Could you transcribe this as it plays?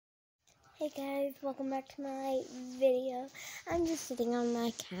Hey guys, welcome back to my video. I'm just sitting on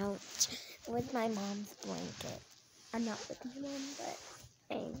my couch with my mom's blanket. I'm not with my mom, but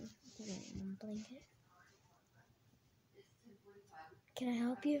I'm with my mom's blanket. Can I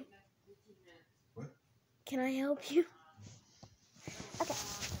help you? What? Can I help you? Okay,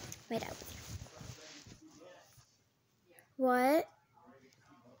 wait out with you. What?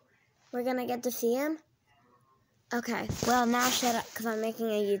 We're gonna get to see him? Okay, well now shut up because I'm making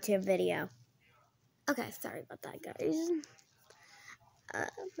a YouTube video. Okay, sorry about that, guys. I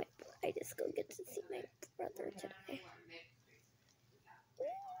just go get to see my brother today.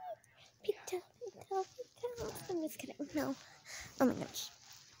 Pigtail. I'm just kidding. No. Oh my gosh.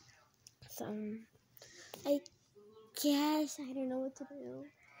 So, I guess I don't know what to do.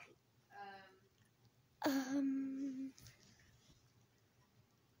 I'm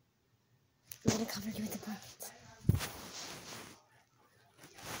gonna cover you with the blankets.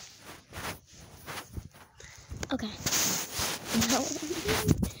 Okay. No.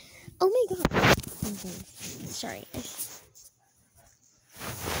 Oh my god. Okay. Sorry.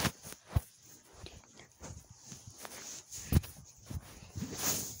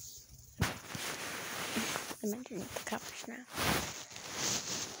 I'm underneath the covers now.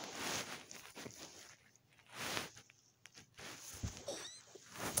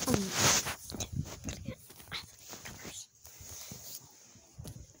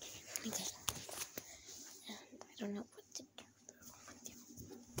 I don't know what to do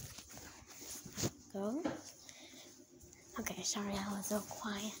though. Go. Okay, sorry I was so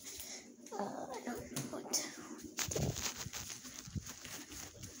quiet. I don't know what to do.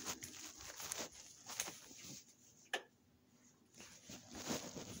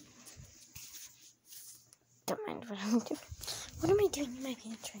 Don't mind what I'm doing. What am I doing in my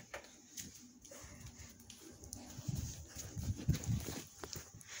pantry?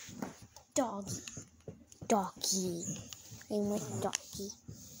 Doggy. I'm with Doggy.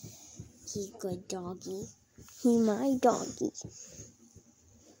 He's good doggy. He's my doggy.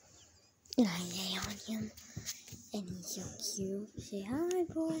 And I lay on him. And he's so cute. Say hi,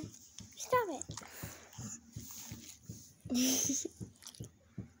 boy. Stop it.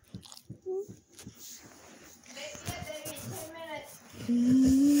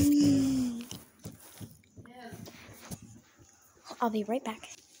 I'll be right back.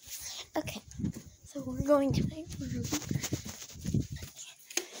 Okay. So we're going to my room.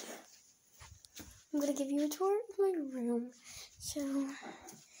 I'm going to give you a tour of my room. So,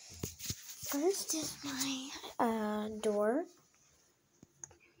 first is my door.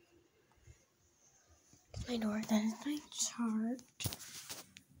 My door, then is my chart.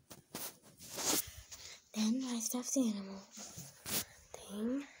 Then my stuffed animal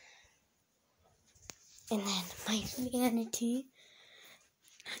thing. And then my vanity.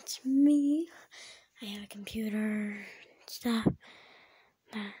 That's me. I have a computer stuff.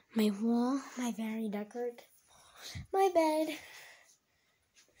 My wall, my very decorative. My bed.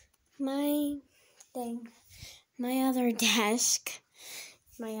 My thing. My other desk.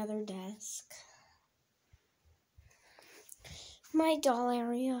 My doll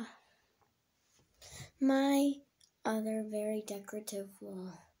area. My other very decorative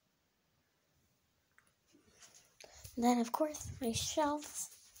wall. Then, of course, my shelves.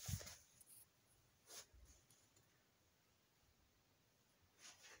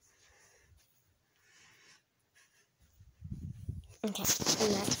 Okay,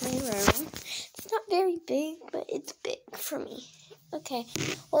 and that's my room. It's not very big, but it's big for me. Okay,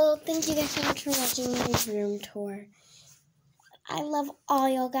 well, thank you guys so much for watching my room tour. I love all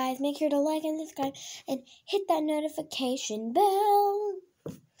y'all guys. Make sure to like and subscribe and hit that notification bell.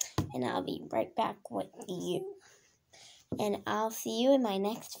 And I'll be right back with you. And I'll see you in my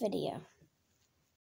next video.